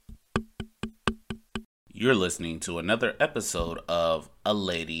You're listening to another episode of A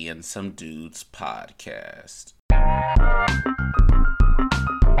Lady and Some Dudes podcast.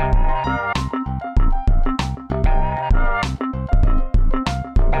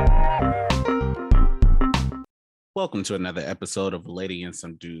 Welcome to another episode of A Lady and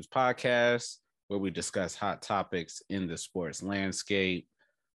Some Dudes podcast, where we discuss hot topics in the sports landscape.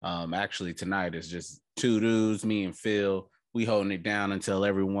 Actually, tonight is just two dudes, me and Phil. We holding it down until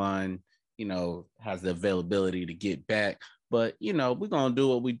everyone has the availability to get back. But, we're going to do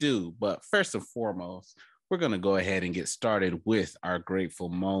what we do. But first and foremost, we're going to go ahead and get started with our grateful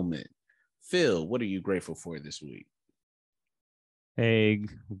moment. Phil, what are you grateful for this week? Hey,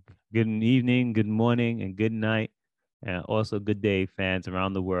 good evening, good morning, and good night. And also good day, fans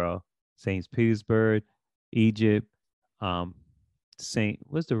around the world. St. Petersburg, Egypt, Saint,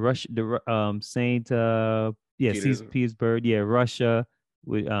 what's the Russia, Saint, St. Petersburg, Russia,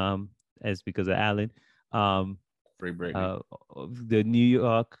 with as because of Allen, Free Britney. The New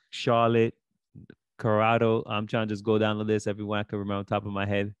York, Charlotte, Colorado. I'm trying to just go down the list. Everyone I can remember on top of my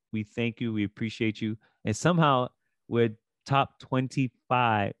head. We thank you. We appreciate you. And somehow we're top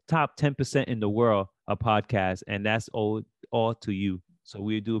 25, top 10% in the world of podcasts. And that's all to you. So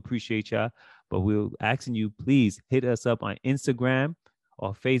we do appreciate y'all. But we're asking you, please hit us up on Instagram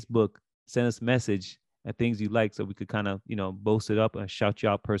or Facebook. Send us a message and things you like so we could kind of, boast it up and shout you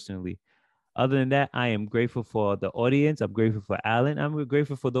out personally. Other than that, I am grateful for the audience. I'm grateful for Alan. I'm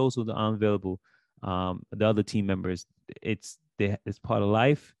grateful for those who are unavailable. The other team members. It's part of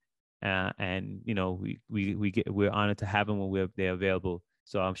life, and we're honored to have them when they're available.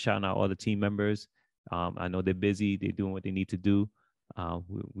 So I'm shouting out all the team members. I know they're busy. They're doing what they need to do.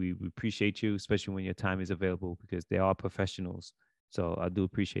 We appreciate you, especially when your time is available, because they are professionals. So I do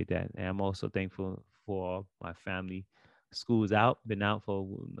appreciate that, and I'm also thankful for my family. School is out, been out for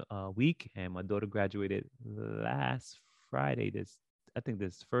a week, and my daughter graduated last Friday. I think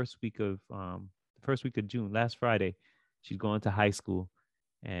this first week of June, last Friday. She's going to high school,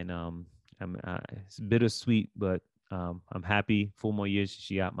 and it's bittersweet, but I'm happy. 4 more years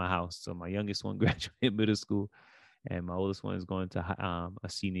she got my house. So my youngest one graduated middle school, and my oldest one is going to a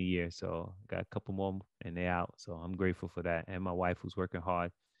senior year. So got a couple more, and they're out. So I'm grateful for that. And my wife, who's working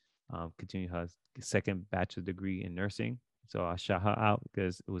hard, continue her second bachelor degree in nursing. So I shout her out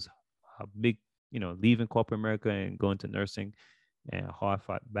because it was a big, leaving corporate America and going to nursing, and a hard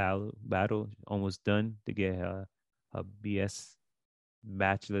fought battle, almost done to get her BS,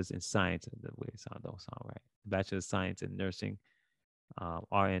 bachelor's in science. The way it don't sound right. Bachelor's of science in nursing,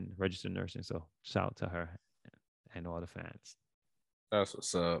 RN, registered nursing. So shout out to her and all the fans. That's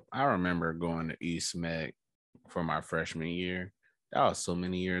what's up. I remember going to East Mac for my freshman year. That was so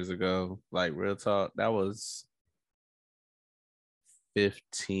many years ago. Like, real talk, that was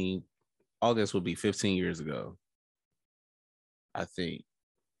 15. August would be 15 years ago, I think.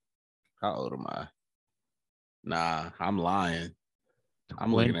 How old am I? Nah, I'm lying.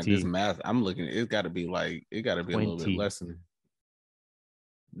 I'm looking at this math. It's got to be a little bit less than.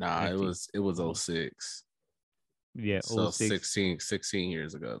 Nah, 20. It was 06. Yeah, so 16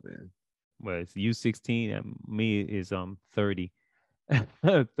 years ago then. Well, it's you 16 and me is 30.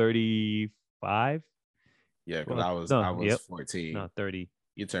 35. Yeah, because I was 14. No, 30.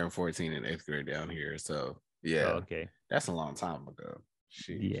 You turned 14 in 8th grade down here, so yeah. Oh, okay, that's a long time ago.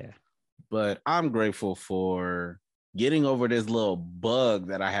 Sheesh. Yeah, but I'm grateful for getting over this little bug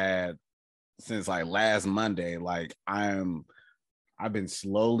that I had since like last Monday. Like I've been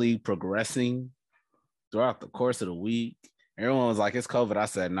slowly progressing throughout the course of the week. Everyone was like, it's COVID. I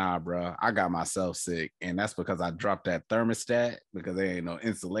said, nah, bro, I got myself sick. And that's because I dropped that thermostat because there ain't no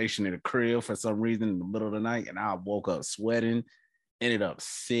insulation in the crib for some reason in the middle of the night. And I woke up sweating, ended up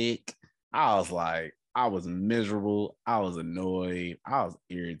sick. I was miserable. I was annoyed. I was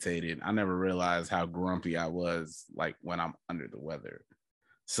irritated. I never realized how grumpy I was like when I'm under the weather.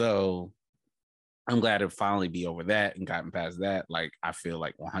 So I'm glad to finally be over that and gotten past that. Like I feel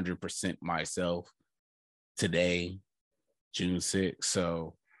like 100% myself today, June 6th.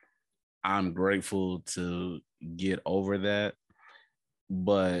 So I'm grateful to get over that.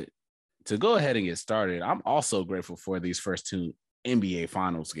 But to go ahead and get started, I'm also grateful for these first two NBA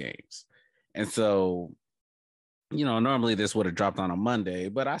Finals games. And so, normally this would have dropped on a Monday,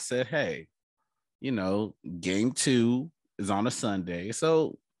 but I said, hey, game 2 is on a Sunday.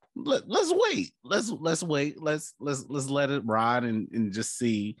 So let's wait. Let's wait. Let's let it ride and just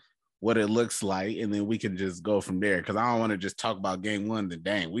see what it looks like, and then we can just go from there. Because I don't want to just talk about game 1. Then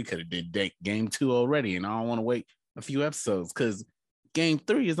dang, we could have did game 2 already, and I don't want to wait a few episodes because game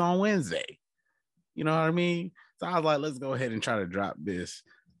 3 is on Wednesday. You know what I mean? So I was like, let's go ahead and try to drop this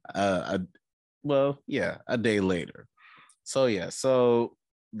Well, yeah, a day later. So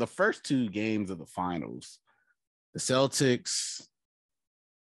the first two games of the finals, the Celtics,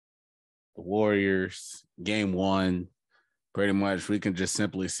 the Warriors, game one, pretty much we can just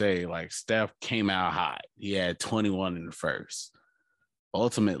simply say like Steph came out hot. He had 21 in the first.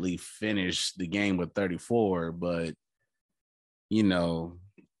 Ultimately finished the game with 34, but you know,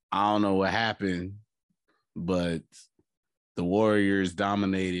 I don't know what happened, but the Warriors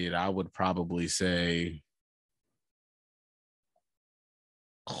dominated, I would probably say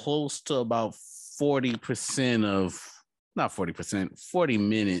close to about 40% of, not 40%, 40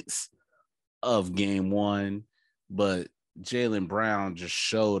 minutes of game one. But Jaylen Brown just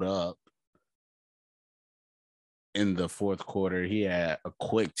showed up in the fourth quarter. He had a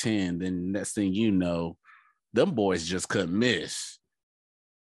quick 10. Then next thing you know, them boys just couldn't miss.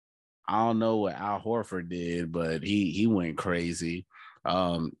 I don't know what Al Horford did, but he went crazy.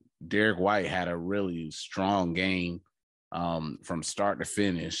 Derek White had a really strong game from start to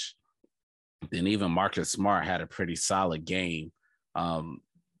finish. Then even Marcus Smart had a pretty solid game.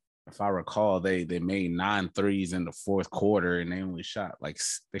 If I recall, they made 9 threes in the fourth quarter, and they only shot like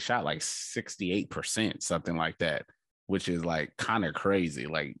 68%, something like that, which is like kind of crazy.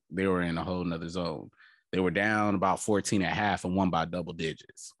 Like they were in a whole nother zone. They were down about 14 at half and won by double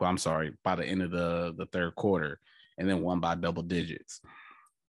digits. Well, I'm sorry, by the end of the third quarter, and then won by double digits.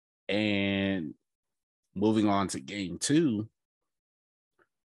 And moving on to game two,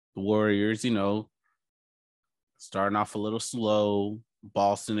 the Warriors, starting off a little slow.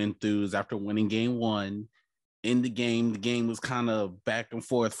 Boston enthused after winning game one. In the game was kind of back and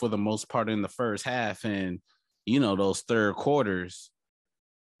forth for the most part in the first half. And, those third quarters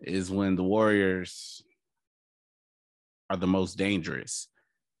is when the Warriors are the most dangerous.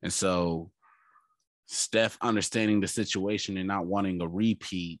 And so Steph understanding the situation and not wanting a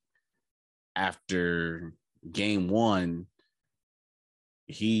repeat after game one,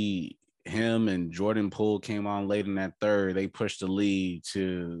 him and Jordan Poole came on late in that third. They pushed the lead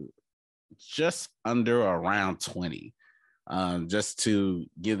to just under around 20, just to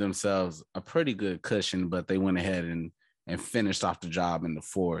give themselves a pretty good cushion. But they went ahead and finished off the job in the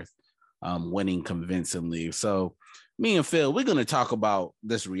fourth, winning convincingly. So me and Phil, we're going to talk about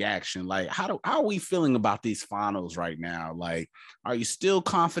this reaction. Like, how are we feeling about these finals right now? Like, are you still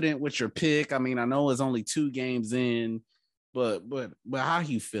confident with your pick? I mean, I know it's only 2 games in, but how are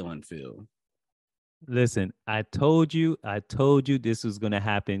you feeling, Phil? Listen, I told you this was gonna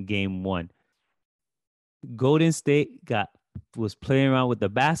happen game one. Golden State was playing around with the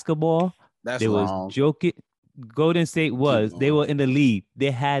basketball. That's They was wrong. joking. Golden State Keep they going. were in the lead.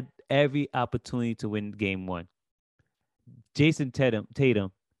 They had every opportunity to win game one. Jason Tatum,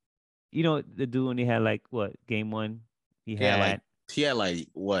 the dude only had like what game one? He He had like had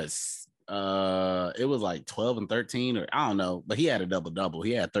what? It was like 12 and 13, or I don't know, but he had a double.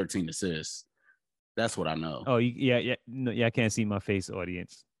 He had 13 assists. That's what I know. Oh, yeah. No, yeah, I can't see my face,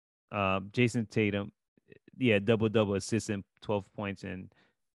 audience. Jason Tatum, yeah, double assists and 12 points and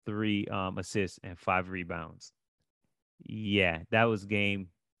 3 assists and 5 rebounds. Yeah, that was game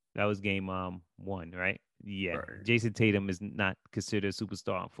one, right? Yeah. Right. Jason Tatum is not considered a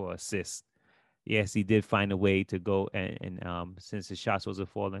superstar for assists. Yes, he did find a way to go and since his shots wasn't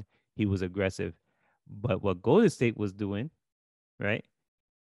falling, he was aggressive. But what Golden State was doing, right?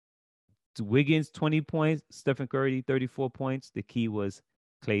 Wiggins 20 points, Stephen Curry 34 points. The key was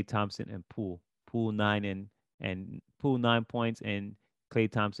Klay Thompson and Poole. Poole 9 points and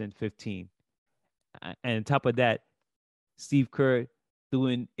Klay Thompson 15. And on top of that, Steve Kerr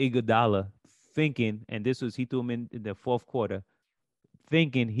doing Iguodala, thinking, and he threw him in the fourth quarter,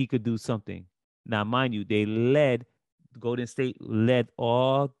 thinking he could do something. Now, mind you, Golden State led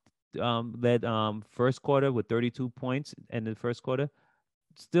first quarter with 32 points in the first quarter,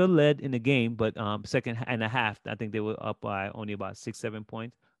 still led in the game, but second and a half, I think they were up by only about 6-7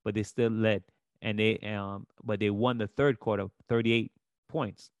 points, but they still led, and they won the third quarter 38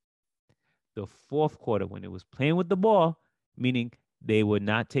 points. The fourth quarter, when it was playing with the ball, meaning they were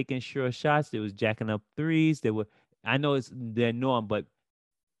not taking sure shots, they was jacking up threes. I know it's their norm, but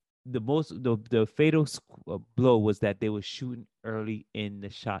the fatal blow was that they were shooting early in the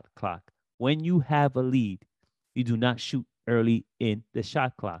shot clock. When you have a lead, you do not shoot early in the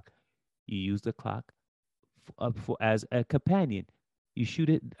shot clock. You use the clock as a companion. You shoot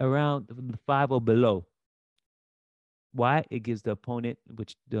it around 5 or below. Why? It gives the opponent,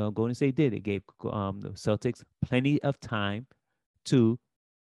 which the Golden State did, it gave the Celtics plenty of time to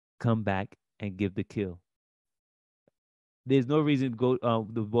come back and give the kill. There's no reason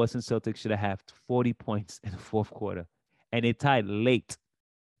the Boston Celtics should have had 40 points in the fourth quarter, and they tied late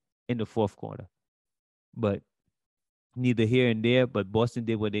in the fourth quarter. but neither here and there. But Boston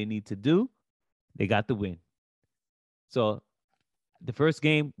did what they need to do. They got the win. So the first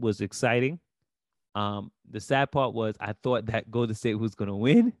game was exciting. The sad part was I thought that Golden State was going to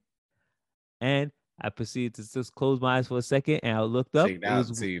win, and I proceeded to just close my eyes for a second, and I looked up.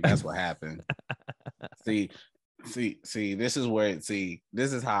 That's what happened. See, this is where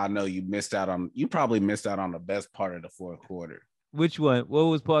this is how I know you probably missed out on the best part of the fourth quarter. Which one? What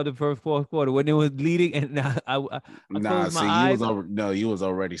was part of the fourth quarter when it was leading? And I closed my eyes. You was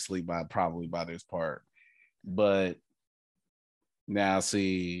already asleep probably by this part. But now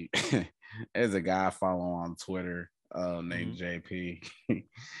see, there's a guy I follow on Twitter named JP.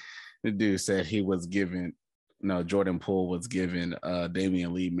 The dude said Jordan Poole was given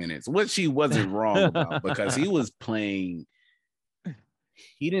Damian Lee minutes, which he wasn't wrong about because he was playing.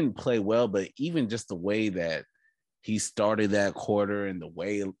 He didn't play well, but even just the way that he started that quarter and the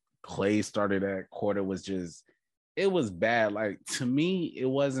way Clay started that quarter was just, it was bad. Like, to me, it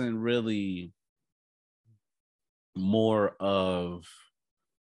wasn't really more of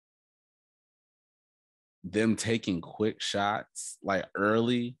them taking quick shots like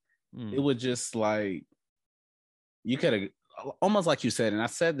early. It was just like, you could have, almost like you said, and I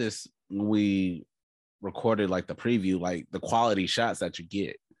said this when we recorded like the preview, like the quality shots that you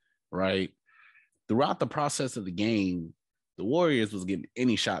get, right? Throughout the process of the game, the Warriors was getting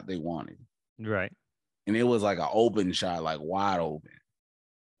any shot they wanted. Right. And it was like an open shot, like wide open.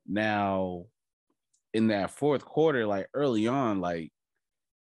 Now, in that fourth quarter, like early on, like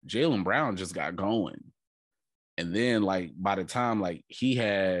Jaylen Brown just got going. And then like by the time like he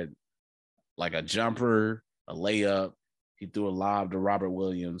had like a jumper, a layup, he threw a lob to Robert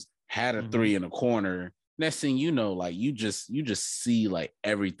Williams, had a three in the corner. Next thing you know, like you just see like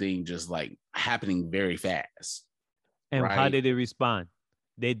everything just like happening very fast. And right? How did they respond?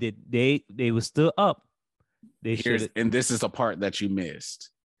 They were still up. And this is the part that you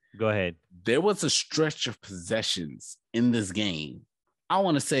missed. Go ahead. There was a stretch of possessions in this game. I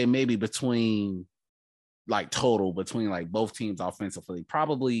want to say maybe between like both teams offensively,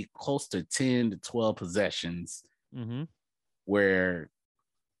 probably close to 10 to 12 possessions where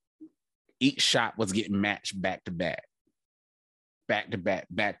each shot was getting matched back to back. But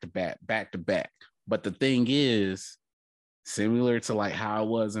the thing is, similar to like how it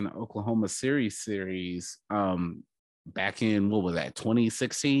was in the Oklahoma series, back in, what was that,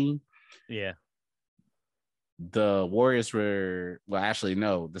 2016? Yeah. The Warriors the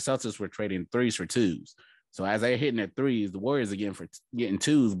Celtics were trading threes for twos. So as they're hitting their threes, the Warriors are getting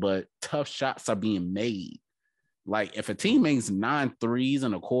twos, but tough shots are being made. Like if a team makes 9 threes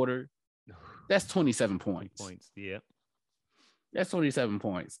in a quarter, that's 27 points. Yeah. That's 27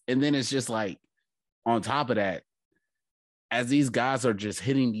 points. And then it's just like, on top of that, as these guys are just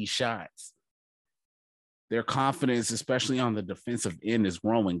hitting these shots, their confidence, especially on the defensive end, is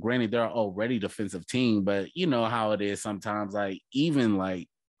growing. Granted, they're already defensive team, but you know how it is sometimes. Like, even like,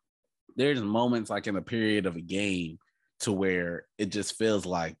 there's moments like in a period of a game to where it just feels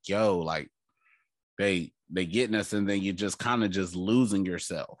like, yo, like they getting us, and then you're just kind of just losing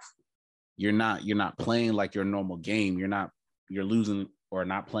yourself. You're not playing like your normal game. You're losing or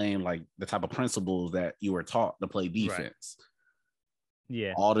not playing like the type of principles that you were taught to play defense. Right.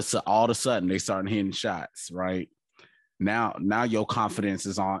 Yeah. All of a sudden they starting hitting shots, right? Now your confidence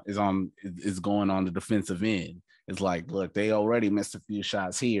is going on the defensive end. It's like, look, they already missed a few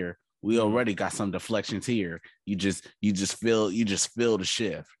shots here. We already got some deflections here. You just feel the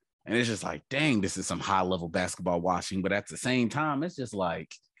shift. And it's just like, dang, this is some high level basketball watching. But at the same time, it's just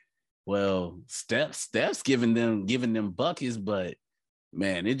like, well, Steph's giving them buckets, but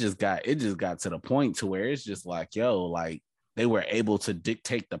man, it just got to the point to where it's just like, yo, like they were able to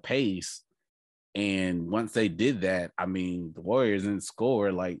dictate the pace. And once they did that, I mean, the Warriors didn't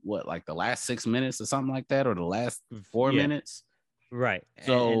score like the last 6 minutes or something like that, or the last 4 minutes. Right.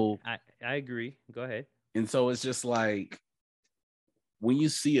 So and I agree. Go ahead. And so it's just like, when you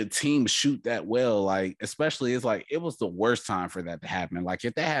see a team shoot that well, like, especially, it's like, it was the worst time for that to happen. Like,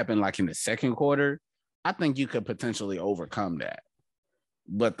 if that happened like in the second quarter, I think you could potentially overcome that.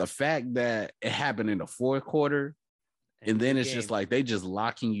 But the fact that it happened in the fourth quarter, and then it's just like they just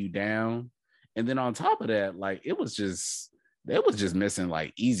locking you down. And then on top of that, like they was just missing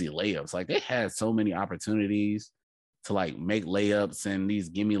like easy layups. Like they had so many opportunities to like make layups and these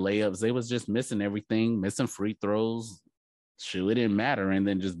gimme layups. They was just missing everything, missing free throws. Shoot, it didn't matter. And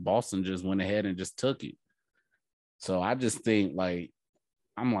then just Boston just went ahead and just took it. So I just think like,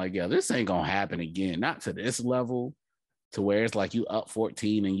 I'm like, yeah, this ain't gonna happen again. Not to this level, to where it's like you up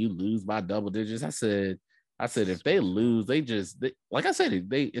 14 and you lose by double digits. I I said if they lose, like I said,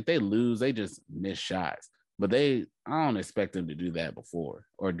 if they lose, they just miss shots. But I don't expect them to do that before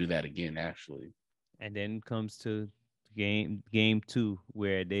or do that again. Actually, And then comes to game two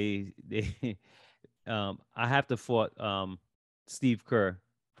where they I have to fault Steve Kerr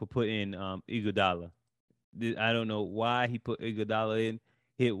for putting Iguodala. I don't know why he put Iguodala in.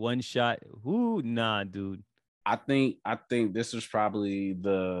 Hit one shot. Whoo, nah, dude. I think this was probably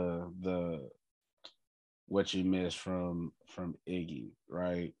the what you missed from Iggy,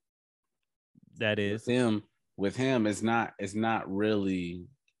 right? That With is. him, it's not really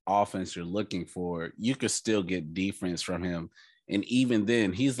offense you're looking for. You could still get defense from him, and even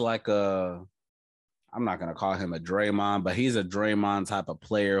then, he's like I'm not gonna call him a Draymond, but he's a Draymond type of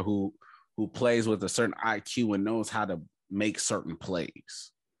player who plays with a certain IQ and knows how to make certain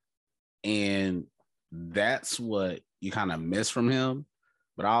plays. And that's what you kind of miss from him.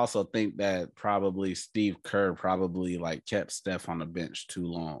 But I also think that probably Steve Kerr probably like kept Steph on the bench too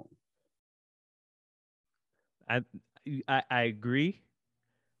long. I I agree,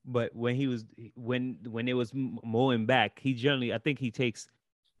 but when it was mowing back, he generally I think he takes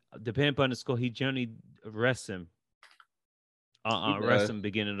depending upon the score, he generally rests him. He Rest does. him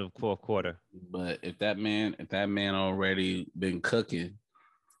beginning of the fourth quarter. But if that man already been cooking,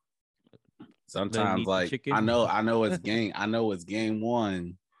 Let him sometimes eat the like I chicken. know I know it's game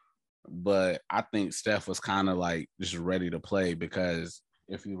one, but I think Steph was kind of like just ready to play because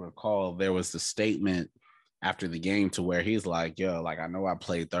if you recall, there was the statement after the game to where he's like, yo, like I know I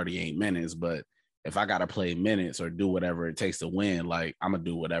played 38 minutes, but if I gotta play minutes or do whatever it takes to win, like I'm gonna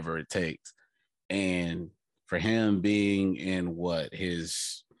do whatever it takes. And for him being in what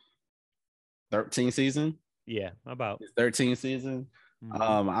his 13th season, Yeah, about. his 13th season,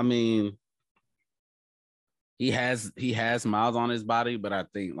 Mm-hmm. I mean, he has miles on his body, but I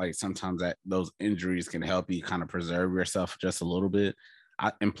think like sometimes that those injuries can help you kind of preserve yourself just a little bit.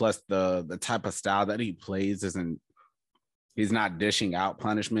 And plus the type of style that he plays isn't he's not dishing out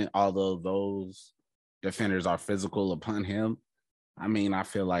punishment, although those defenders are physical upon him. I mean, I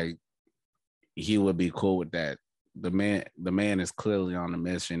feel like he would be cool with that. The man is clearly on a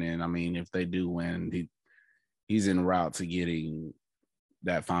mission, and I mean, if they do win, he's en route to getting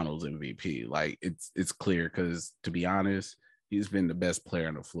that Finals MVP. Like it's clear because to be honest, he's been the best player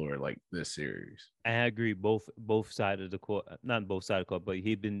on the floor like this series. I agree. Both sides of the court, not both sides of the court, but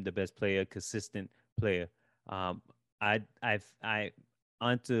he's been the best player, consistent player. Um, I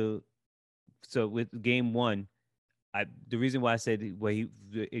onto so with game one, the reason why I said where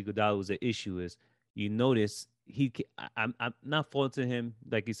Iguodala was an issue is you notice I'm not faulting him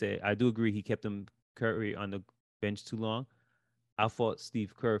like you said. I do agree he kept him Curry on the bench too long. I fault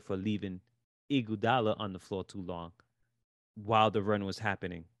Steve Kerr for leaving Iguodala on the floor too long while the run was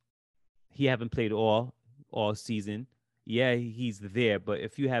happening. He haven't played all season. Yeah, he's there, but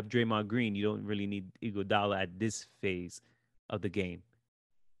if you have Draymond Green, you don't really need Iguodala at this phase of the game.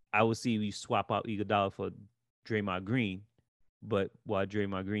 I would see you swap out Iguodala for Draymond Green, but while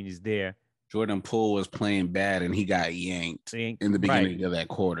Draymond Green is there, Jordan Poole was playing bad and he got yanked they ain't in the right, beginning of that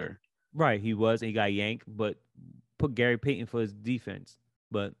quarter. right. He got yanked, but put Gary Payton for his defense.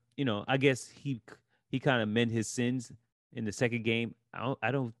 But I guess he kind of mend his sins in the second game.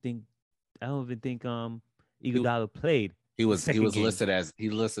 I don't even think He Iguodala played he the was he second was game. listed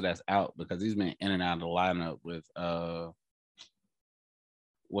as out because he's been in and out of the lineup with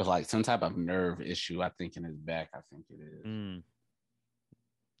like some type of nerve issue. I think in his back. I think it is. Mm.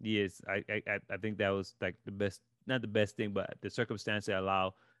 Yes, I think that was like the best, not the best thing, but the circumstance that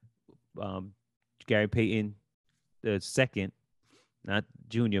allow um, Gary Payton the second, not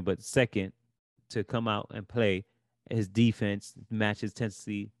junior, but second, to come out and play. His defense match his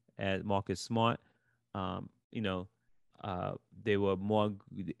tendency as Marcus Smart. Um, you know, they were more.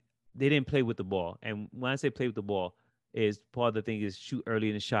 They didn't play with the ball, and when I say play with the ball, is part of the thing is shoot early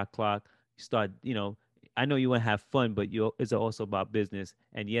in the shot clock. Start, I know you want to have fun, but it's also about business.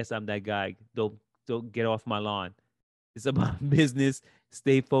 And yes, I'm that guy. Don't get off my lawn. It's about business.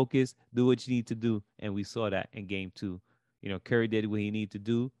 Stay focused. Do what you need to do, and we saw that in game two. Curry did what he needed to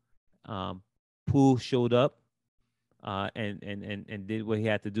do. Um, Poole showed up and did what he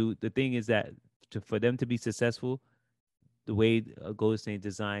had to do. The thing is that for them to be successful, the way Golden State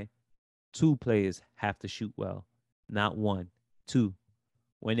designed, two players have to shoot well, not one, two.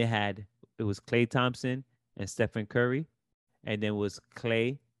 When it was Klay Thompson and Stephen Curry, and then it was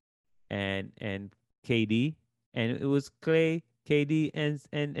Klay and KD, and it was Klay, KD,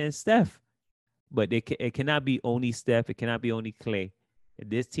 and Steph. But it cannot be only Steph. It cannot be only Klay. In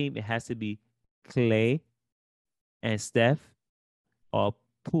this team, it has to be Klay and Steph, or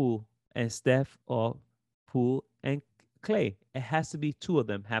Poole and Steph, or Poole and Clay. It has to be two of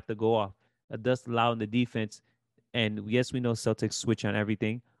them have to go off. Thus allowing the defense. And yes, we know Celtics switch on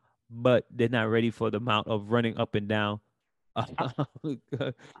everything, but they're not ready for the amount of running up and down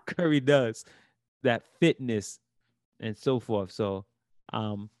Curry does. That fitness and so forth. So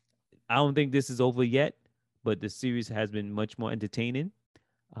um, I don't think this is over yet, but the series has been much more entertaining.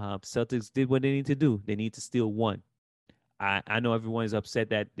 Celtics did what they need to do. They need to steal one. I know everyone is upset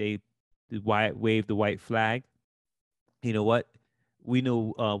that they waved the white flag. You know what? We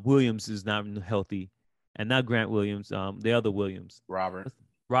know Williams is not healthy, and not Grant Williams. The other Williams, Robert.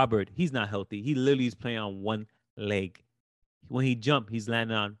 Robert. He's not healthy. He literally is playing on one leg. When he jumped, he's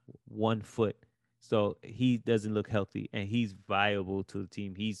landing on one foot, so he doesn't look healthy, and he's viable to the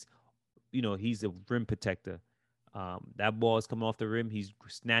team. He's a rim protector. That ball is coming off the rim. He's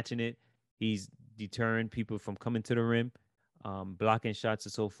snatching it. He's deterring people from coming to the rim, blocking shots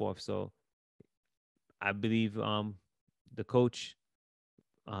and so forth. So I believe the coach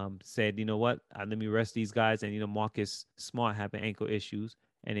said, you know what, let me rest these guys. And Marcus Smart having ankle issues,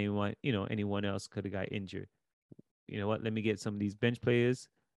 and anyone else could have got injured. You know what? Let me get some of these bench players,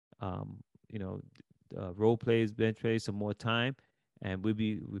 um, role players, bench players, some more time, and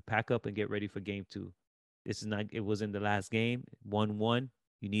we pack up and get ready for game 2. This is not. It was in the last game, 1-1.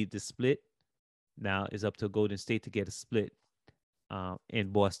 You need the split. Now it's up to Golden State to get a split in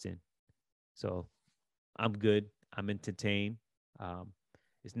Boston. So I'm good. I'm entertained. Um,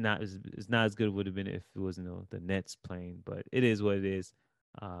 it's not as good as it would have been if it was the Nets playing, but it is what it is.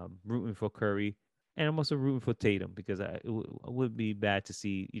 Rooting for Curry, and I'm also rooting for Tatum because it would be bad to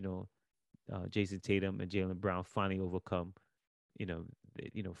see Jason Tatum and Jaylen Brown finally overcome.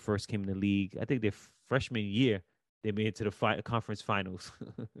 First came in the league. I think their freshman year they made it to the conference finals.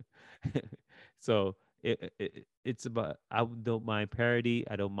 So it's about. I don't mind parity.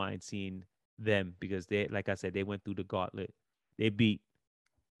 I don't mind seeing them because they, like I said, they went through the gauntlet.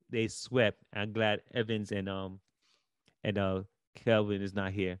 They swept. I'm glad Evans and Kelvin is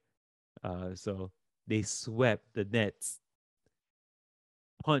not here. So they swept the Nets,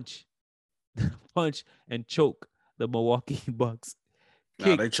 punch, punch and choke the Milwaukee Bucks.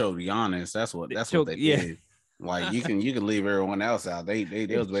 No, they choked Giannis. What they Yeah. did. Like you can leave everyone else out. They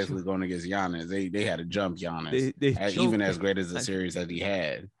was basically choked. going against Giannis. They had to jump Giannis, They even choked. as great as the series that he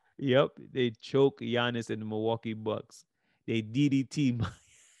had. Yep, they choke Giannis and the Milwaukee Bucks. They DDT,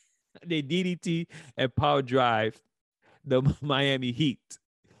 they DDT and power drive the Miami Heat.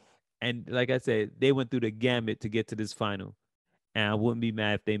 And like I said, they went through the gamut to get to this final. And I wouldn't be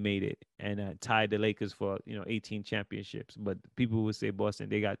mad if they made it and tied the Lakers for 18 championships. But people would say Boston,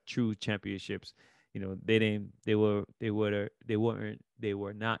 they got true championships. They didn't. They were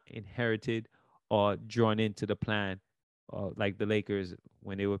not inherited or drawn into the plan, like the Lakers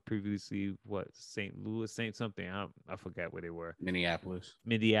when they were previously St. Louis, Saint something. I forgot where they were. Minneapolis,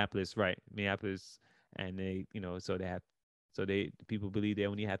 right? Minneapolis, and so people believe they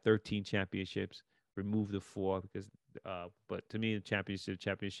only had 13 championships. Remove the 4 because but to me the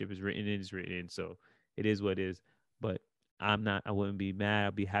championship is written in, is written in, so it is what it is. But I wouldn't be mad.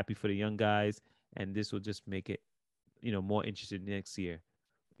 I'll be happy for the young guys, and this will just make it more interesting next year.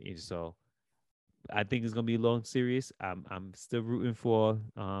 So I think it's gonna be a long series. I'm still rooting for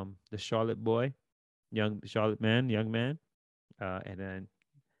the Charlotte boy, young man, and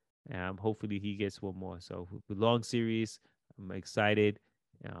then hopefully he gets one more. So the long series, I'm excited.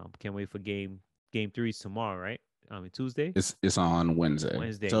 Can't wait for game 3 is tomorrow, right? Tuesday. It's on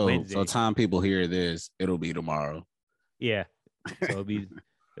Wednesday. So time people hear this, it'll be tomorrow. Yeah. So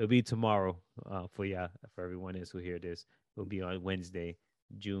it'll be tomorrow for everyone else who hear this. It'll be on Wednesday,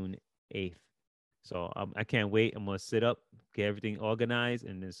 June 8th. So I can't wait. I'm gonna sit up, get everything organized,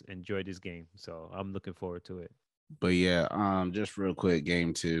 and just enjoy this game. So I'm looking forward to it. But yeah, just real quick,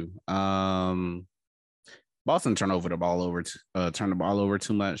 game 2. Boston turned the ball over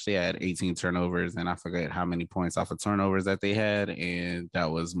too much. They had 18 turnovers, and I forget how many points off of turnovers that they had. And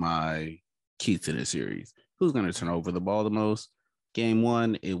that was my key to the series. Who's going to turn over the ball the most? Game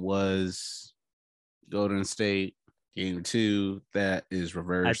 1, it was Golden State. Game 2, that is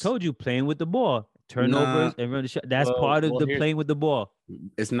reversed. I told you, playing with the ball, turnovers and run the shot. That's part of the playing with the ball.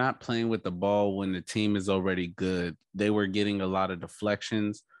 It's not playing with the ball when the team is already good. They were getting a lot of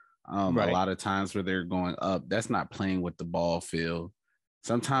deflections. Right. A lot of times where they're going up, that's not playing with the ball, Phil.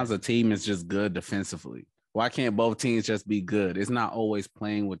 Sometimes a team is just good defensively. Why can't both teams just be good? It's not always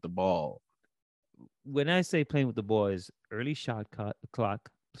playing with the ball. When I say playing with the ball, is early shot clock.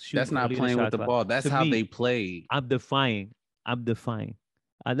 That's not playing with the ball. That's how they play. I'm defying.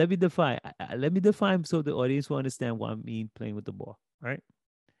 Let me define so the audience will understand what I mean playing with the ball. Right?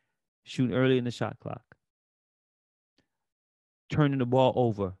 Shoot early in the shot clock. turning the ball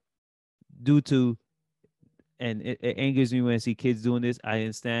over due to, and it angers me when I see kids doing this. I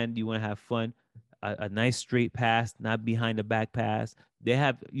understand you want to have fun. A nice straight pass, not behind the back pass. They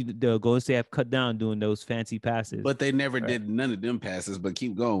have the Golden State have cut down doing those fancy passes. But they never did none of them passes, but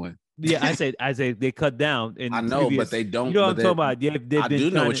keep going. Yeah, I say they cut down in I know, previous. but they don't. You know what I'm they, talking about? They've I been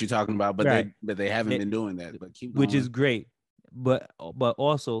do know what to, you're talking about, but right. they haven't been doing that. But keep going. Which is great, but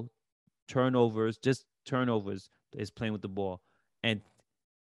also turnovers, just turnovers is playing with the ball, and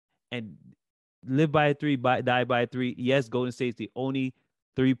live by a three, die by a three. Yes, Golden State's the only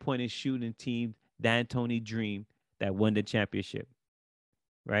 3-point shooting team D'Antoni dreamed that won the championship.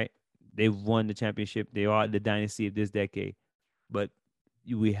 Right? They've won the championship. They are the dynasty of this decade. But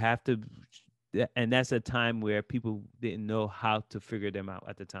we have to, and that's a time where people didn't know how to figure them out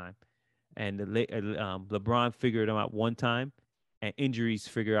at the time. And LeBron figured them out one time, and injuries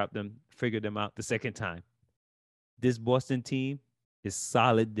figured them out the second time. This Boston team is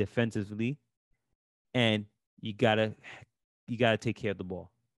solid defensively, and you gotta take care of the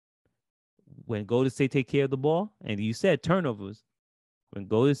ball. When Golden State take care of the ball, and you said turnovers, when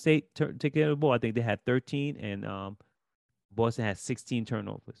Golden State take care of the ball, I think they had 13, and Boston had 16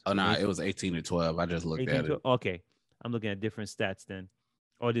 turnovers. Oh no, it was 18 or 12. I just looked at it. Okay, I'm looking at different stats then,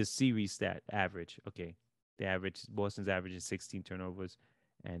 or this series stat average. Okay, Boston's average is 16 turnovers,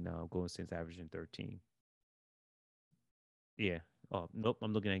 and Golden State's averaging 13. Yeah. Oh nope,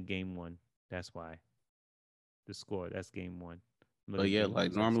 I'm looking at game one. That's why. The score. That's game one. But yeah,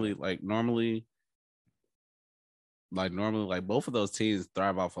 like normally, both of those teams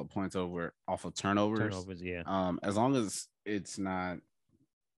thrive off of points off of turnovers. Turnovers, yeah. As long as it's not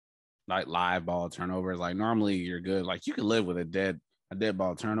like live ball turnovers, like normally you're good. Like you can live with a dead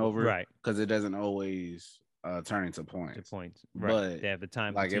ball turnover, right? Because it doesn't always turn into points. Right? But they have the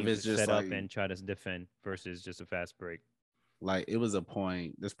time, like if it's just set like, up and try to defend versus just a fast break. Like it was a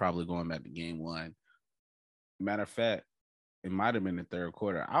point. This probably going back to game one. Matter of fact, it might have been the third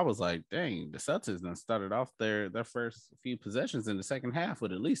quarter. I was like, dang, the Celtics done started off their first few possessions in the second half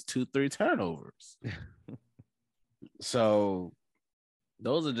with at least 2-3 turnovers. So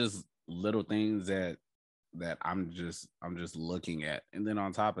those are just little things that I'm just looking at. And then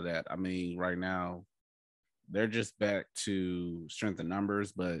on top of that, I mean, right now they're just back to strength of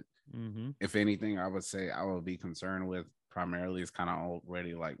numbers. But if anything, I would say I will be concerned with primarily is kind of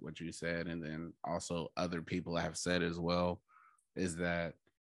already like what you said, and then also other people have said as well, is that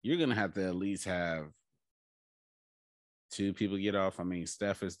you're gonna have to at least have two people get off. I mean,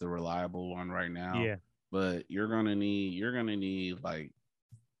 Steph is the reliable one right now, but you're gonna need like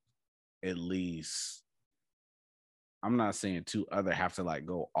at least, I'm not saying two other have to like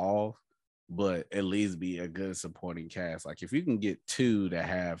go off, but at least be a good supporting cast. Like if you can get two that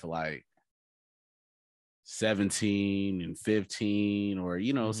have like 17 and 15 or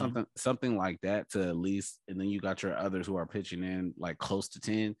something like that to at least, and then you got your others who are pitching in like close to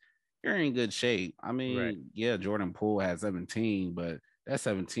 10, you're in good shape. I mean, yeah, Jordan Poole had 17, but that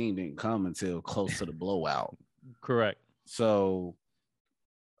 17 didn't come until close to the blowout. Correct. So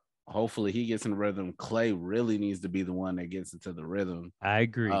hopefully he gets in the rhythm. Clay really needs to be the one that gets into the rhythm. I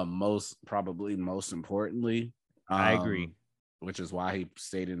agree. Most importantly, I agree, which is why he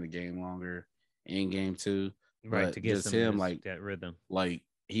stayed in the game longer in game two, right? But to get just him like that rhythm, like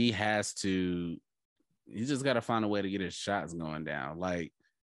he just got to find a way to get his shots going down. Like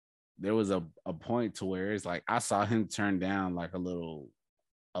there was a point to where it's like I saw him turn down like a little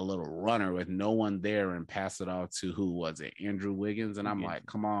runner with no one there and pass it off to, who was it, Andrew Wiggins, and I'm like,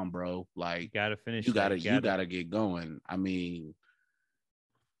 come on, bro, like you gotta finish, you gotta get going. I mean,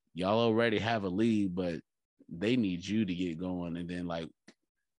 y'all already have a lead, but they need you to get going. And then like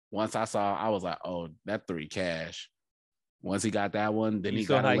once I was like, oh, that three cash. Once he got that one, then he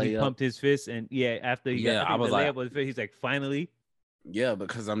got a layup. He pumped his fist, and after he got, I was the layup was he's like, finally. Yeah,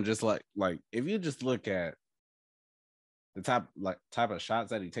 because I'm just like if you just look at the type of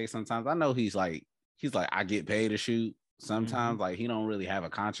shots that he takes, sometimes I know he's like I get paid to shoot. Sometimes like he don't really have a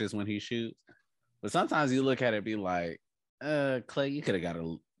conscience when he shoots, but sometimes you look at it and be like, Clay, you could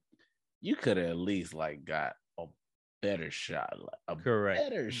have at least like got a better shot, correct,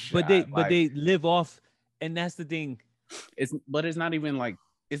 better shot. But they live off, and that's the thing. It's not even like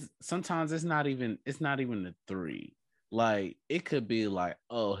sometimes it's not even the three. Like it could be like,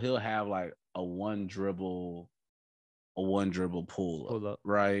 oh, he'll have like a one dribble pull up,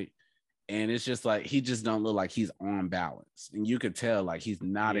 right? And it's just like he just don't look like he's on balance, and you could tell like he's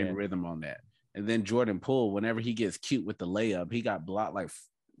not in rhythm on that. And then Jordan Poole, whenever he gets cute with the layup, he got blocked like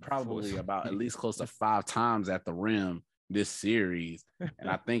probably about at least close to 5 times at the rim this series, and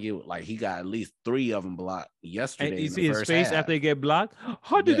I think it like he got at least 3 of them blocked And yesterday you in the see his first face half. after he get blocked.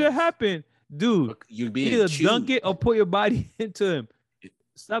 How did that Yes, happen, dude? you being Either dunk cute. it or put your body into him.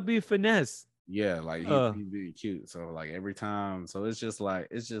 Stop being finesse. Yeah, like he being cute. So like every time, so it's just like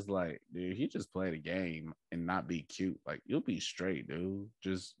dude, he just play the game and not be cute. Like you'll be straight, dude.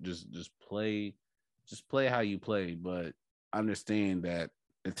 Just play how you play, but understand that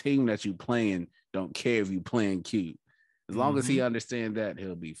the team that you playing don't care if you playing cute. As long as he understand that,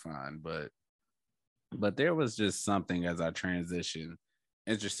 he'll be fine. But there was just something as I transition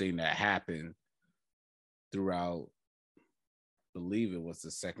interesting that happened throughout, believe it was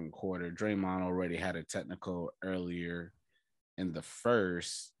the second quarter. Draymond already had a technical earlier in the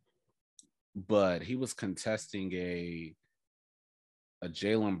first, but he was contesting a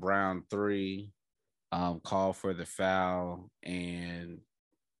Jaylen Brown three, call for the foul, and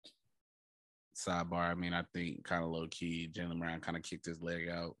sidebar. I mean, I think kind of low key, Jaylen Brown kind of kicked his leg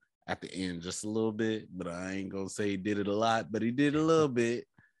out at the end just a little bit, but I ain't gonna say he did it a lot, but he did a little bit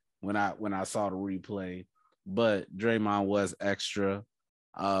when I saw the replay. But Draymond was extra,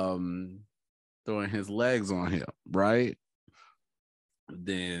 throwing his legs on him, right?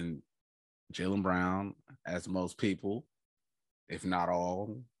 Then Jaylen Brown, as most people, if not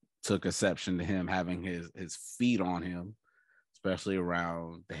all, took exception to him having his feet on him, especially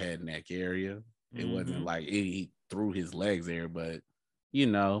around the head neck area. It wasn't like he threw his legs there, but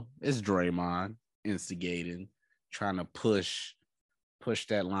it's Draymond instigating, trying to push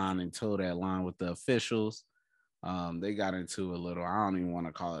that line and toe that line with the officials. They got into a little, I don't even want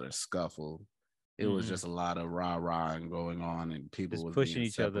to call it a scuffle. It was just a lot of rah-rah going on, and people just was pushing being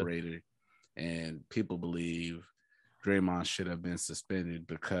each other. separated. And people believe Draymond should have been suspended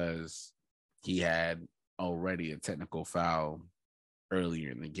because he had already a technical foul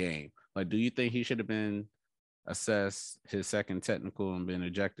earlier in the game. Like, do you think he should have been assessed his second technical and been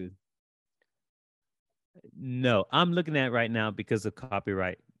ejected? No, I'm looking at it right now because of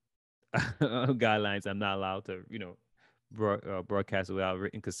copyright guidelines. I'm not allowed to, broadcast without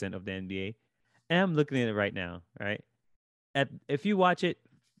written consent of the NBA. And I'm looking at it right now, right? If you watch it,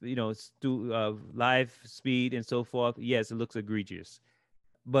 live speed and so forth, yes, it looks egregious.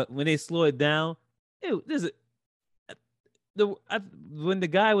 But when they slow it down, there's when the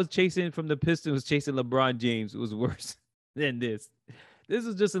guy was chasing from the Pistons was chasing LeBron James, it was worse than this. This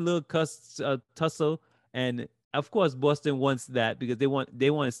is just a little tussle, and of course Boston wants that because they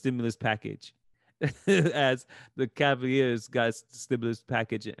want a stimulus package, as the Cavaliers got a stimulus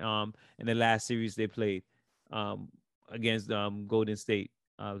package in the last series they played against Golden State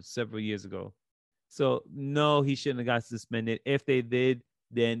several years ago. So no, he shouldn't have got suspended. If they did,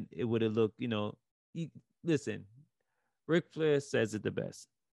 then it would have looked, listen, Ric Flair says it the best.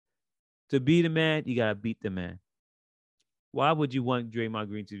 To be the man, you gotta beat the man. Why would you want Draymond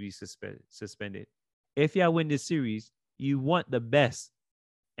Green to be suspended? If y'all win this series, you want the best,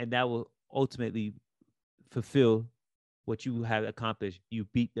 and that will ultimately fulfill what you have accomplished. You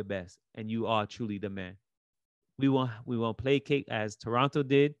beat the best, and you are truly the man. We won't placate as Toronto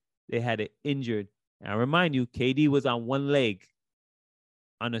did. They had it injured. And I remind you, KD was on one leg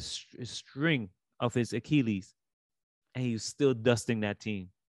on a string of his Achilles, and he was still dusting that team,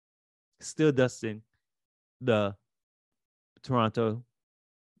 still dusting the Toronto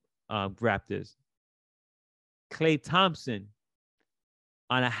Raptors. Klay Thompson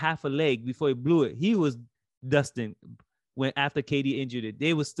on a half a leg before he blew it, he was dusting when after KD injured it.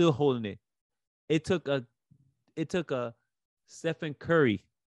 They were still holding it. It took a Stephen Curry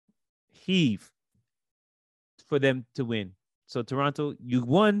heave for them to win. So Toronto, you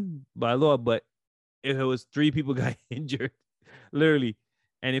won by law, but if it was 3 people got injured, literally.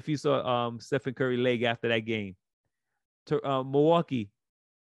 And if you saw Stephen Curry leg after that game, Milwaukee,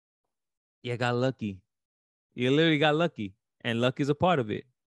 you got lucky. You literally got lucky, and luck is a part of it.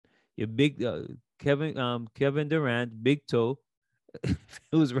 Your big Kevin Durant, big toe, it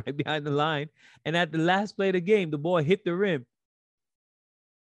was right behind the line, and at the last play of the game, the ball hit the rim.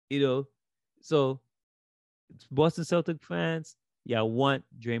 So Boston Celtic fans, y'all want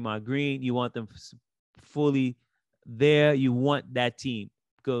Draymond Green. You want them fully there. You want that team.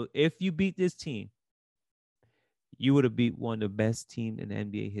 Because if you beat this team, you would have beat one of the best teams in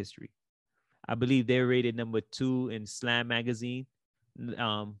NBA history. I believe they're rated number 2 in Slam magazine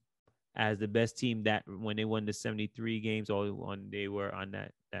as the best team that when they won the 73 games or when they were on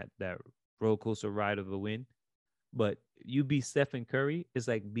that roller coaster ride of a win. But you beat Stephen Curry, it's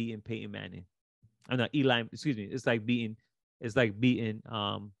like beating Peyton Manning. I'm not Eli. Excuse me. It's like beating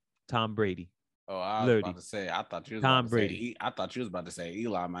Tom Brady. Oh, I was about Literally, to say. I thought you was about Tom to say. Brady. I thought you was about to say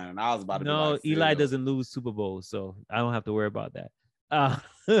Eli, man, and I was about to be No, like, Eli Phil. doesn't lose Super Bowls, so I don't have to worry about that.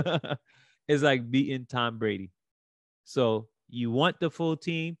 It's like beating Tom Brady. So you want the full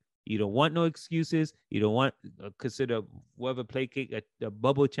team. You don't want no excuses. You don't want consider whoever play kick a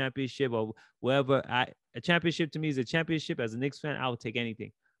bubble championship or whatever. A championship to me is a championship. As a Knicks fan, I would take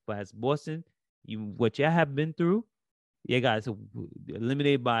anything. But as Boston, what you have been through, you guys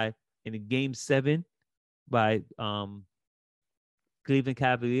eliminated by in the game 7 by Cleveland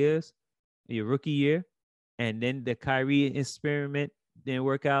Cavaliers in your rookie year, and then the Kyrie experiment didn't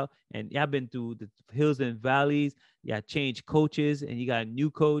work out, and y'all been through the hills and valleys. Y'all changed coaches, and you got a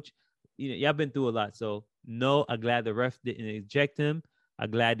new coach. Y'all been through a lot. So no, I'm glad the ref didn't eject him. I'm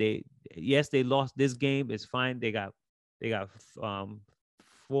glad they lost this game. It's fine. They got 4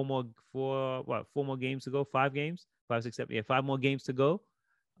 more games to go. 5 games, 5, 6, 7, yeah, 5 more games to go.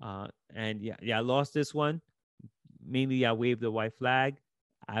 And yeah, I lost this one. Mainly, I waved the white flag.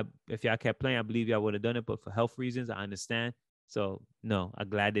 If y'all kept playing, I believe y'all would have done it, but for health reasons, I understand. So no, I'm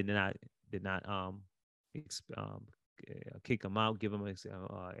glad they did not kick him out, give him a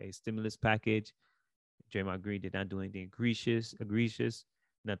stimulus package. Draymond Green did not do anything egregious,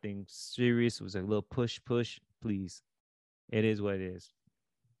 nothing serious. It was a little push. Please, it is what it is.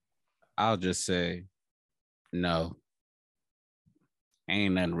 I'll just say, no,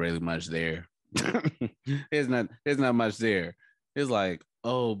 ain't nothing really much there. there's not much there. It's like,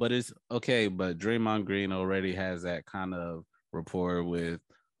 oh, but it's okay. But Draymond Green already has that kind of rapport with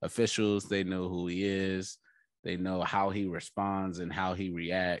officials. They know who he is. They know how he responds and how he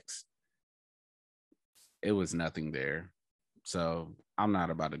reacts. It was nothing there. So I'm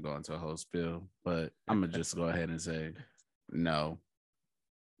not about to go into a whole spill, but I'm gonna just go ahead and say no.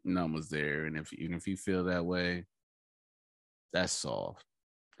 None was there. And even if you feel that way, that's soft.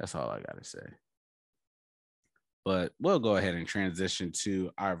 That's all I gotta say. But we'll go ahead and transition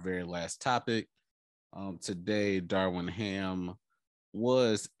to our very last topic. Today, Darwin Ham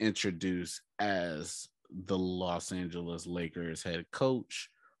was introduced as the Los Angeles Lakers head coach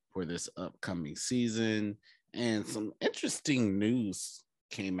for this upcoming season. And some interesting news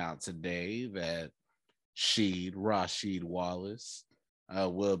came out today that Rasheed Wallace,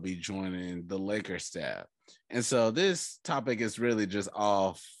 will be joining the Lakers staff. And so this topic is really just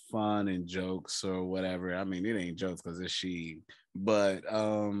all fun and jokes or whatever. I mean, it ain't jokes because it's Sheed. But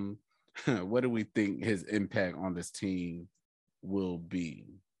what do we think his impact on this team will be?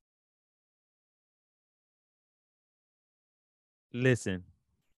 Listen,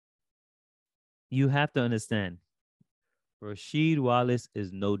 you have to understand, Rasheed Wallace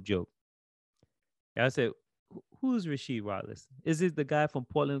is no joke. I said, who's Rasheed Wallace? Is it the guy from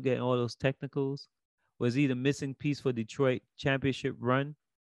Portland getting all those technicals? Was he the missing piece for Detroit championship run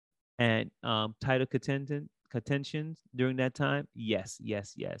and title contentions during that time? Yes.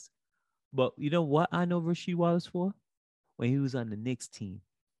 But you know what I know Rasheed Wallace for? When he was on the Knicks team,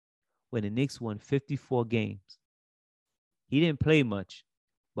 when the Knicks won 54 games. He didn't play much,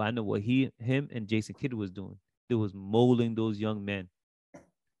 but I know what him and Jason Kidd was doing. They was molding those young men.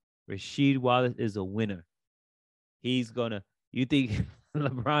 Rasheed Wallace is a winner. He's gonna. You think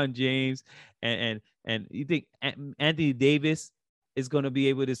LeBron James and you think Anthony Davis is gonna be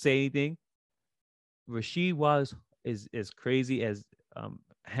able to say anything? Rasheed Wallace is as crazy as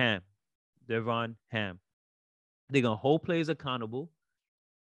Ham, Devon Ham. They're gonna hold players accountable.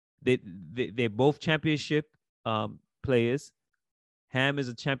 They're both championship players. Ham is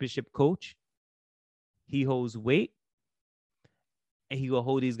a championship coach. He holds weight, and he will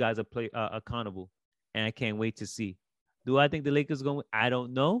hold these guys accountable. And I can't wait to see. Do I think the Lakers are going? I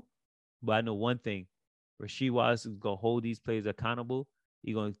don't know, but I know one thing: Rasheed Wallace is going to hold these players accountable.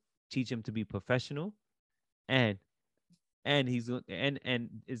 He's going to teach them to be professional, and he's and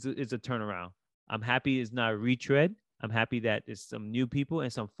it's a turnaround. I'm happy it's not a retread. I'm happy that it's some new people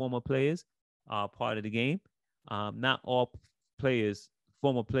and some former players are part of the game. Not all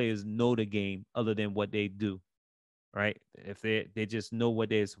former players, know the game other than what they do, right? If they just know what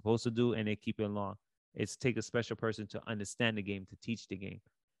they're supposed to do and they keep it along. It's take a special person to understand the game, to teach the game.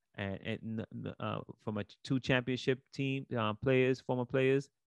 And from a 2 championship team players, former players,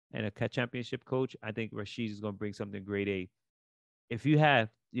 and a championship coach, I think Rasheed is going to bring something grade A. If you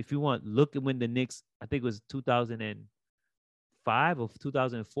want, look at when the Knicks, I think it was 2005 or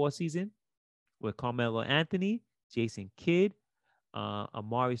 2004 season, with Carmelo Anthony, Jason Kidd,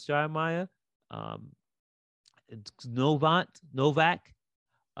 Amari Stoudemire, Novak,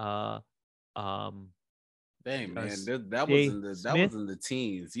 uh, um, Dang, man, that was Jay in the Smith.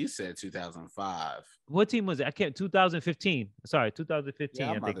 teens. You said 2005. What team was it? I can't. 2015. Sorry, Yeah, 2015.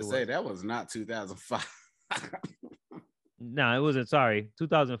 I'm I about think to it say was. that was not 2005. No, it wasn't. Sorry,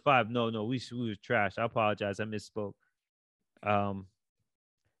 2005. No, no, we was trash. I apologize. I misspoke. Um,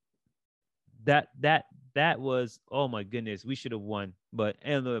 that was, oh my goodness, we should have won. But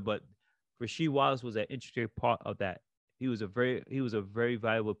Rasheed Wallace was an interesting part of that. He was a very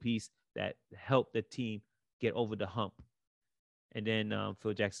valuable piece that helped the team get over the hump. And then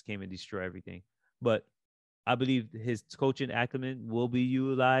Phil Jackson came and destroyed everything. But I believe his coaching acumen will be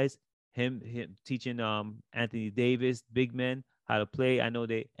utilized. Him teaching Anthony Davis, big men, how to play. I know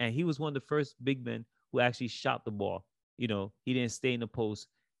and he was one of the first big men who actually shot the ball. He didn't stay in the post.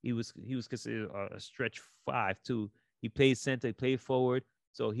 He was considered a stretch five too. He played center, he played forward.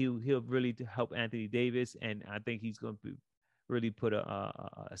 So he'll really help Anthony Davis, and I think he's going to really put a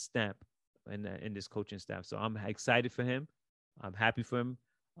stamp in this coaching staff. So I'm excited for him. I'm happy for him.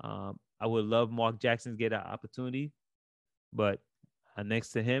 I would love Mark Jackson to get an opportunity, but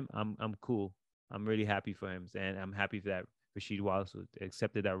next to him, I'm cool. I'm really happy for him, and I'm happy for that Rasheed Wallace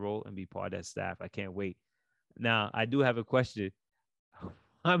accepted that role and be part of that staff. I can't wait. Now, I do have a question.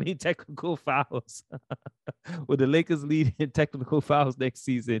 How many technical fouls will the Lakers lead in technical fouls next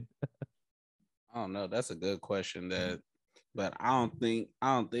season? I don't know. That's a good question. But I don't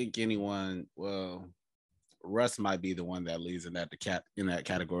think anyone. Well, Russ might be the one that leads in that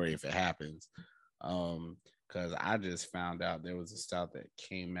category if it happens. Because I just found out there was a stout that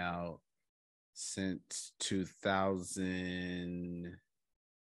came out since 2000.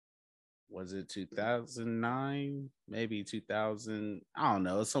 Was it 2009? Maybe 2000. I don't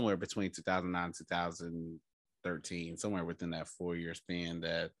know. It's somewhere between 2009 and 2013, somewhere within that 4 year span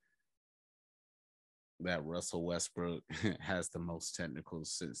that Russell Westbrook has the most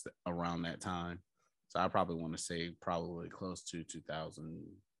technicals since around that time. So I probably want to say probably close to 2000.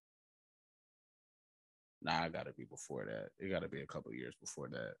 Nah, I got to be before that. It got to be a couple years before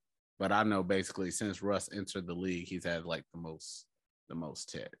that. But I know basically since Russ entered the league, he's had like the most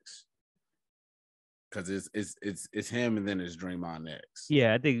techs. Because it's him and then it's Draymond next.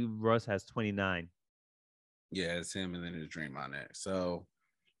 Yeah, I think Russ has 29. Yeah, it's him and then it's Draymond next. So,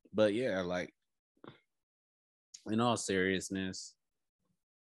 but yeah, like in all seriousness,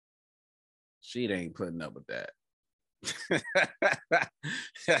 she ain't putting up with that.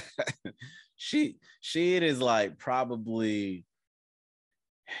 she is like probably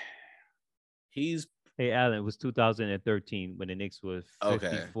he's Hey, Alan, it was 2013 when the Knicks was okay.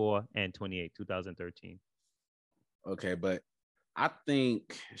 54 and 28, 2013. Okay, but I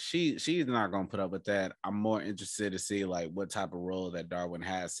think she's not gonna put up with that. I'm more interested to see like what type of role that Darwin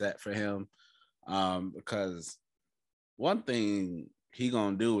has set for him. Because one thing he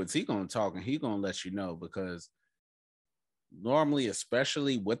gonna do is he gonna talk and he gonna let you know because normally,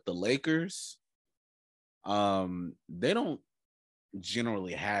 especially with the Lakers, they don't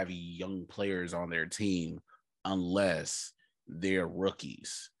generally have young players on their team unless they're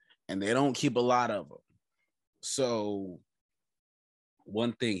rookies, and they don't keep a lot of them. So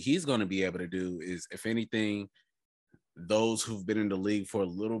one thing he's going to be able to do is, if anything, those who've been in the league for a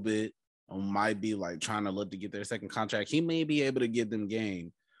little bit might be like trying to look to get their second contract. He may be able to give them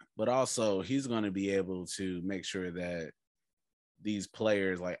game, but also he's going to be able to make sure that these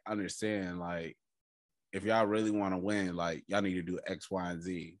players like understand, like, if y'all really want to win, like y'all need to do X, Y, and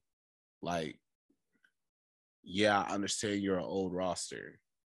Z. Like, yeah, I understand you're an old roster,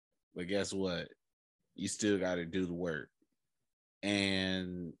 but guess what? You still got to do the work.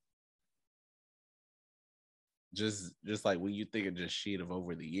 And just like when you think of just shit of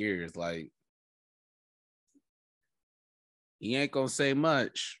over the years, like he ain't gonna say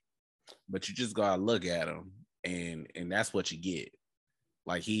much, but you just gotta look at him, and that's what you get.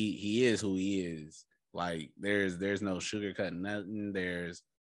 Like he is who he is. Like there's no sugarcoating nothing. There's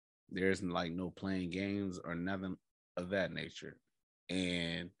like no playing games or nothing of that nature.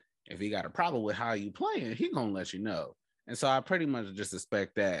 And if he got a problem with how you playing, he gonna let you know. And so I pretty much just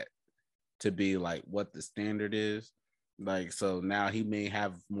expect that to be like what the standard is. Like, so now he may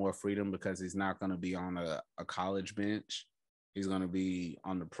have more freedom because he's not going to be on a college bench. He's going to be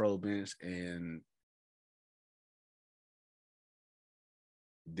on the pro bench, and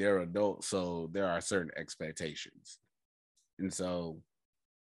they're adults. So there are certain expectations. And so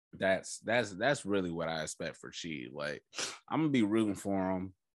that's really what I expect for Chi. Like, I'm going to be rooting for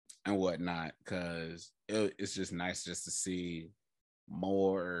him and whatnot, because it's just nice just to see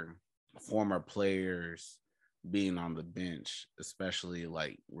more former players being on the bench, especially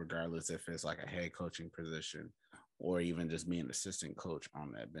like regardless if it's like a head coaching position or even just being assistant coach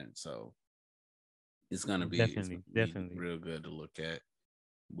on that bench. So it's gonna be Definitely. real good to look at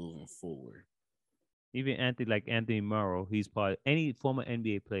moving forward. Even Anthony Morrow, he's part any former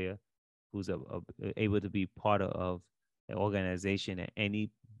NBA player who's able to be part of an organization at any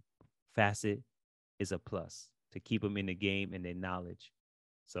facet is a plus to keep them in the game and their knowledge.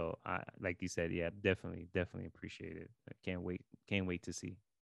 So I, like you said, yeah, definitely appreciate it. I can't wait to see.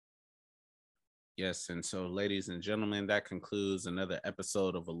 Yes, and so, ladies and gentlemen, that concludes another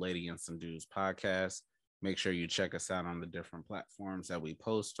episode of A Lady and Some Dudes podcast. Make sure you check us out on the different platforms that we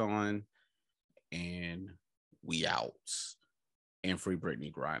post on, and we out. And free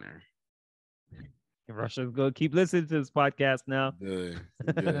Brittany Griner. Russia's going to keep listening to this podcast now. Good.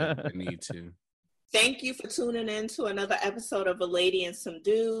 I need to. Thank you for tuning in to another episode of A Lady and Some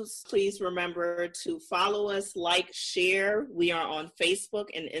Dudes. Please remember to follow us, like, share. We are on Facebook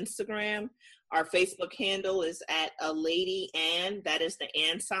and Instagram. Our Facebook handle is at A Lady and, that is the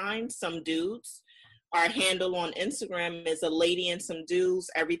and sign, Some Dudes. Our handle on Instagram is A Lady and Some Dudes.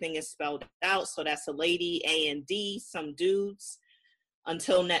 Everything is spelled out, so that's A Lady, A and D, Some Dudes.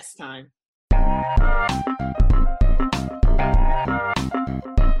 Until next time.